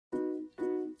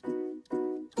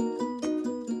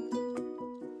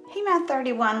Math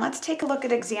 31, let's take a look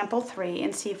at example 3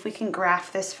 and see if we can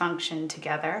graph this function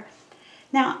together.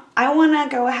 Now, I want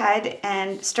to go ahead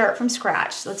and start from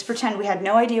scratch. Let's pretend we had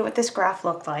no idea what this graph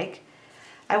looked like.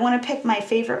 I want to pick my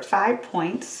favorite 5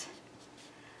 points.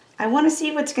 I want to see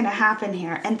what's going to happen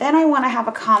here, and then I want to have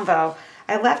a combo.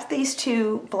 I left these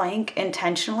two blank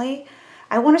intentionally.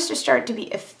 I want us to start to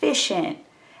be efficient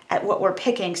at what we're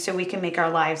picking so we can make our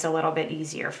lives a little bit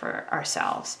easier for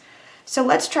ourselves. So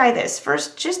let's try this.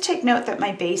 First, just take note that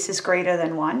my base is greater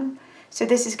than 1. So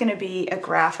this is going to be a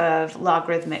graph of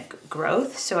logarithmic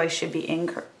growth, so I should be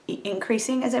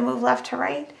increasing as I move left to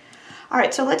right. All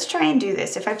right, so let's try and do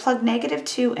this. If I plug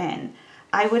 -2 in,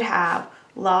 I would have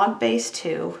log base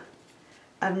 2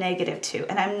 of -2,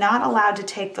 and I'm not allowed to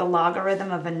take the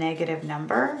logarithm of a negative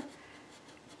number.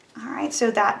 All right, so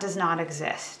that does not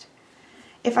exist.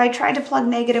 If I try to plug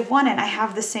 -1 in, I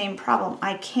have the same problem.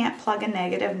 I can't plug a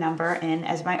negative number in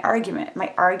as my argument.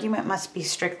 My argument must be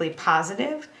strictly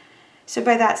positive. So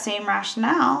by that same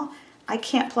rationale, I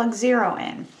can't plug 0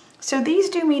 in. So these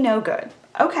do me no good.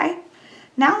 Okay,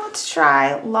 now let's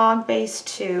try log base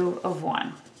 2 of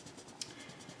 1.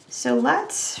 So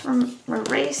let's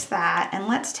erase that and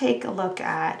let's take a look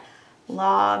at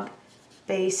log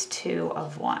base 2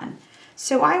 of 1.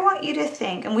 So I want you to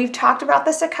think, and we've talked about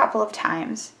this a couple of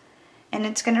times, and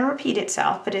it's going to repeat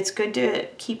itself, but it's good to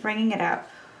keep bringing it up.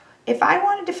 If I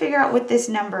wanted to figure out what this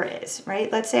number is,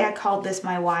 right? Let's say I called this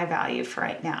my y value for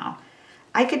right now.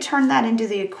 I could turn that into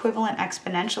the equivalent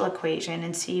exponential equation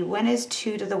and see when is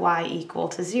 2 to the y equal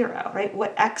to 0, right?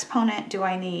 What exponent do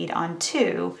I need on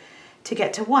 2 to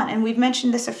get to 1? And we've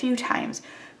mentioned this a few times.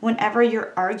 Whenever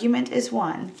your argument is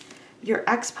 1, your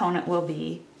exponent will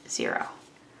be 0.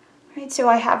 Right, so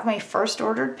I have my first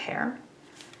ordered pair.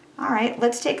 All right,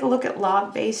 let's take a look at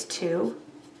log base 2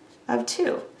 of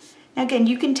 2. Now again,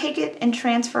 you can take it and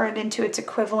transfer it into its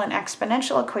equivalent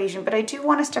exponential equation, but I do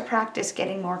want us to practice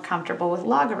getting more comfortable with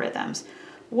logarithms.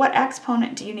 What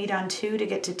exponent do you need on 2 to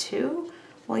get to 2?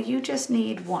 Well, you just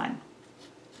need 1.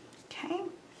 Okay,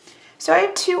 so I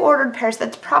have 2 ordered pairs.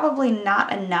 That's probably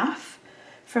not enough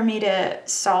for me to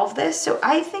solve this, so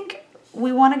I think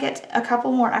we want to get a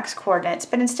couple more x coordinates,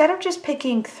 but instead of just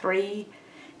picking 3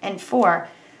 and 4,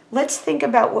 let's think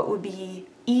about what would be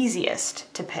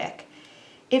easiest to pick.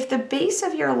 If the base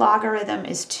of your logarithm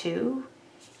is 2,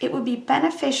 it would be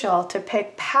beneficial to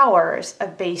pick powers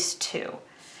of base 2.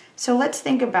 So let's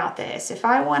think about this. If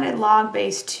I wanted log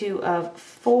base 2 of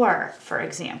 4, for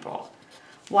example,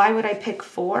 why would I pick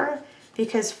 4?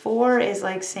 Because 4 is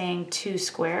like saying 2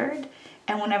 squared.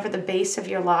 And whenever the base of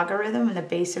your logarithm and the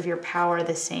base of your power are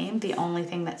the same, the only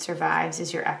thing that survives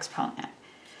is your exponent.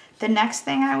 The next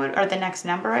thing the next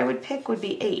number I would pick would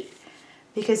be 8,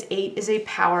 because 8 is a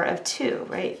power of 2,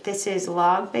 right? This is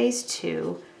log base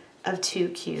 2 of 2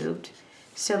 cubed.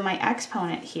 So my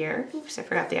exponent here, oops, I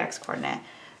forgot the x coordinate.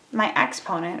 My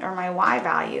exponent, or my y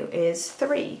value, is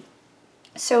 3.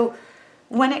 So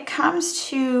when it comes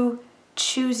to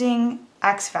choosing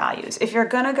x values, if you're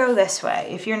going to go this way,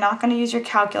 if you're not going to use your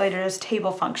calculator as a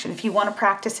table function, if you want to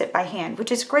practice it by hand,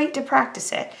 which is great to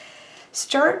practice it,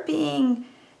 start being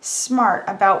smart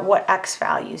about what x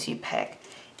values you pick.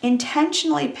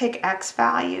 Intentionally pick x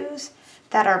values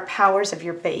that are powers of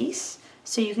your base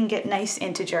so you can get nice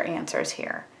integer answers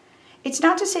here. It's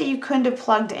not to say you couldn't have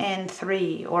plugged in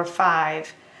 3 or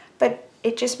 5, but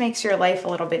it just makes your life a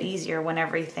little bit easier when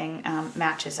everything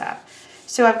matches up.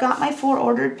 So I've got my 4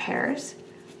 ordered pairs.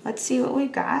 Let's see what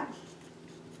we've got.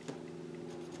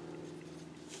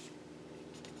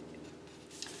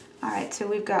 All right, so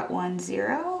we've got 1,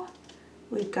 0.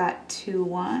 We've got 2,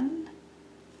 1.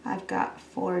 I've got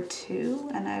 4,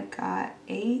 2, and I've got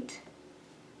 8,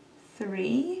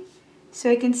 3. So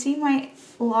I can see my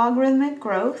logarithmic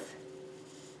growth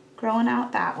growing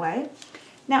out that way.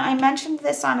 Now I mentioned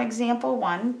this on example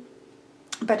 1,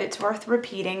 but it's worth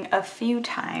repeating a few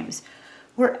times.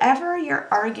 Wherever your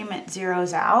argument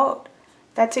zeroes out,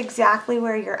 that's exactly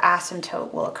where your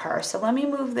asymptote will occur. So let me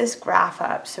move this graph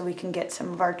up so we can get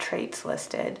some of our traits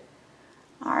listed.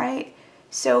 All right,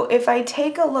 so if I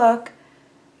take a look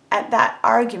at that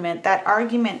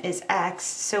argument is x,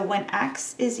 so when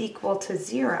x is equal to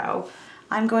 0,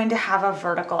 I'm going to have a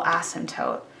vertical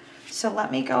asymptote. So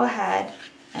let me go ahead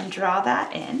and draw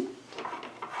that in.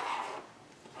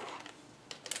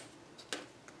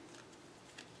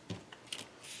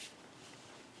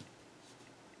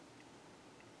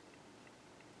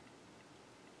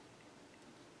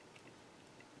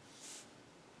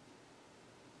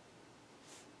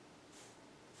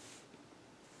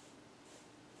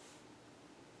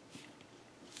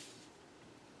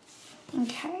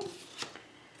 Okay,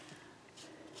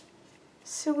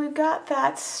 So we've got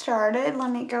that started.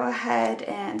 Let me go ahead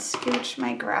and scooch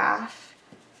my graph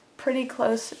pretty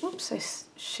close. Oops, I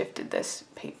shifted this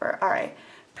paper. All right,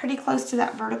 pretty close to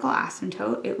that vertical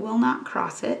asymptote. It will not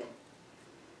cross it.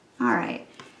 All right,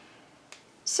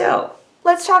 so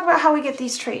let's talk about how we get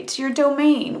these traits. Your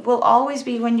domain will always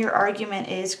be when your argument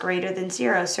is greater than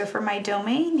 0. So for my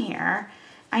domain here,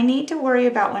 I need to worry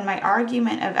about when my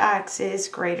argument of x is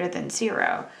greater than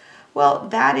 0. Well,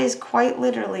 that is quite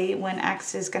literally when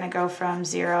x is going to go from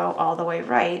 0 all the way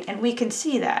right, and we can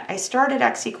see that. I start at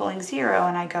x equaling 0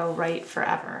 and I go right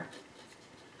forever.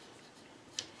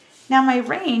 Now my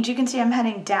range, you can see I'm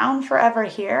heading down forever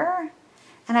here,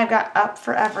 and I've got up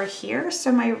forever here,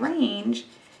 so my range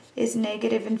is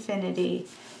negative infinity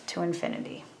to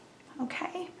infinity.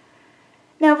 Okay?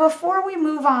 Now before we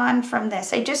move on from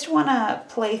this, I just want to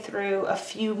play through a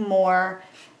few more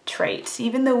traits.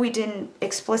 Even though we didn't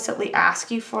explicitly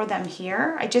ask you for them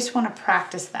here, I just want to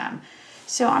practice them.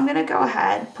 So I'm going to go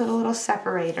ahead, put a little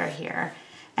separator here,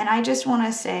 and I just want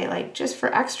to say, like, just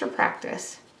for extra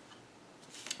practice,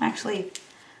 actually,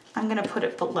 I'm going to put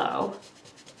it below.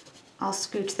 I'll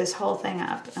scooch this whole thing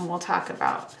up and we'll talk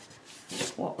about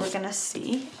what we're going to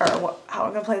see, or how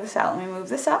we're going to play this out. Let me move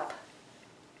this up.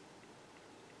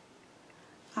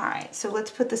 All right, so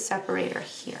let's put the separator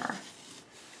here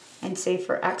and say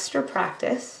for extra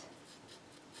practice,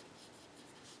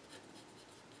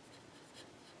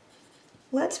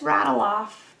 let's rattle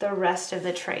off the rest of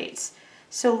the traits.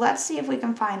 So let's see if we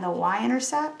can find the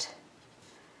y-intercept,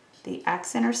 the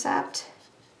x-intercept,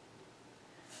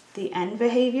 the end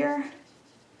behavior.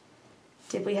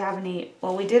 Did we have any?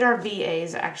 Well, we did our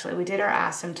VAs actually. We did our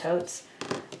asymptotes.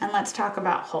 And let's talk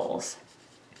about holes.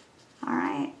 All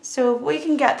right, so if we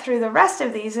can get through the rest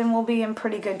of these, and we'll be in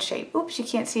pretty good shape. Oops, you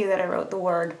can't see that I wrote the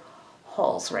word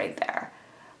holes right there.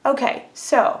 Okay,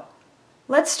 so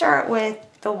let's start with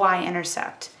the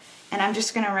y-intercept. And I'm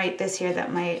just going to write this here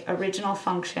that my original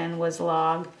function was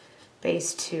log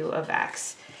base 2 of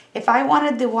x. If I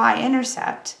wanted the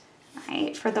y-intercept,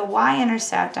 right, for the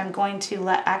y-intercept, I'm going to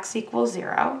let x equal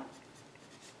 0.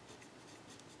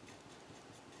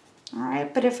 All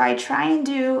right, but if I try and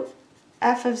do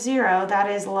f of 0, that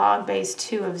is log base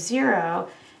 2 of 0,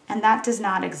 and that does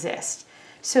not exist.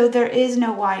 So there is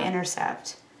no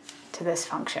y-intercept to this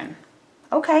function.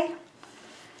 Okay,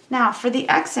 now for the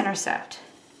x-intercept,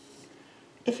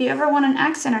 if you ever want an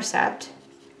x-intercept,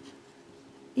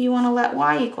 you want to let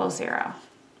y equal 0.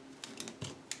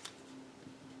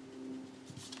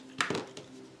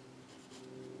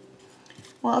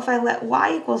 Well, if I let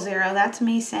y equal 0, that's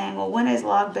me saying, well, when is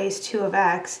log base 2 of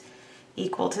x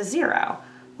equal to 0?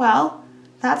 Well,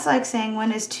 that's like saying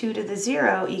when is 2 to the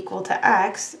 0 equal to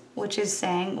x, which is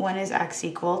saying when is x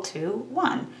equal to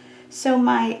 1. So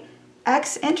my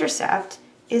x-intercept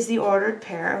is the ordered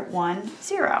pair 1,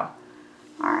 0.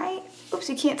 All right. Oops,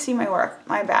 you can't see my work.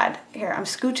 My bad. Here, I'm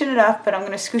scooching it up, but I'm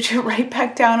going to scooch it right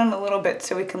back down in a little bit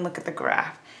so we can look at the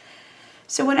graph.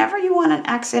 So whenever you want an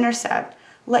x-intercept,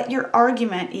 let your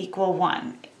argument equal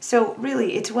 1. So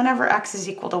really, it's whenever x is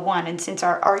equal to 1, and since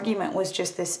our argument was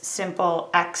just this simple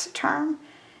x term,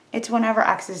 it's whenever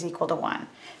x is equal to 1.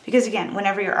 Because again,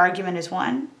 whenever your argument is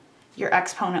 1, your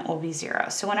exponent will be 0.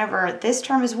 So whenever this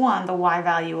term is 1, the y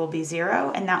value will be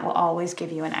 0, and that will always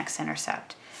give you an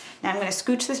x-intercept. Now I'm going to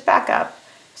scooch this back up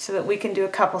so that we can do a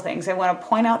couple things. I want to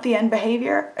point out the end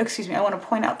behavior, I want to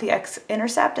point out the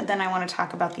x-intercept, and then I want to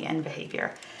talk about the end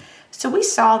behavior. So we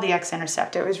saw the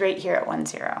x-intercept, it was right here at 1,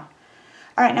 0.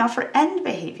 All right, now for end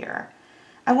behavior,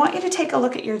 I want you to take a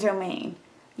look at your domain.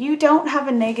 You don't have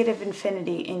a negative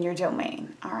infinity in your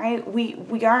domain, all right? We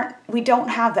don't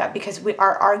have that because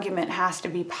our argument has to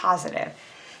be positive.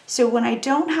 So when I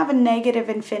don't have a negative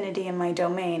infinity in my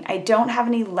domain, I don't have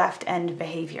any left end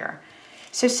behavior.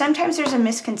 So sometimes there's a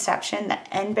misconception that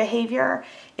end behavior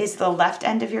is the left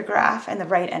end of your graph and the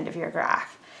right end of your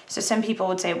graph. So some people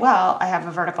would say, well, I have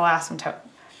a vertical asymptote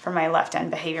for my left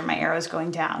end behavior, my arrow is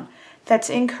going down. That's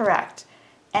incorrect.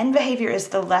 End behavior is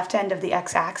the left end of the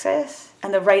x-axis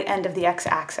and the right end of the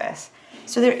x-axis.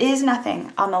 So there is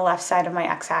nothing on the left side of my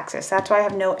x-axis. That's why I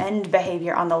have no end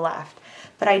behavior on the left.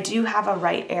 But I do have a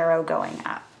right arrow going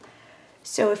up.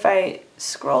 So if I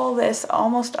scroll this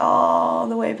almost all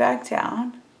the way back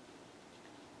down,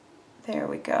 there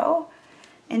we go.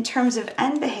 In terms of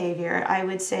end behavior, I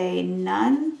would say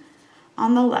none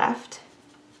on the left,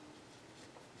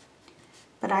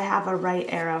 but I have a right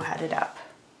arrow headed up.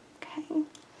 Okay.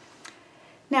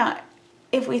 Now,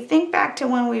 if we think back to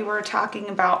when we were talking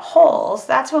about holes,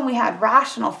 that's when we had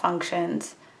rational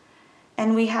functions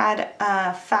and we had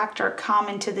a factor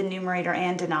common to the numerator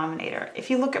and denominator. If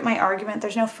you look at my argument,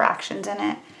 there's no fractions in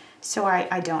it. so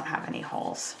I don't have any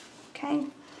holes, okay?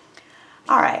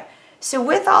 All right, so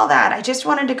with all that, I just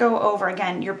wanted to go over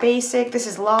again your basic. This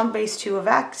is log base 2 of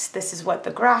x. This is what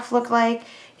the graph looked like.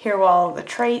 Here are all the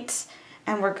traits,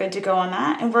 and we're good to go on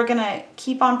that. And we're gonna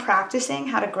keep on practicing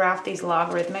how to graph these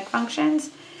logarithmic functions,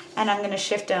 and I'm gonna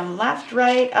shift them left,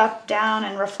 right, up, down,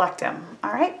 and reflect them.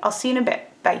 All right, I'll see you in a bit.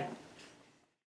 Bye.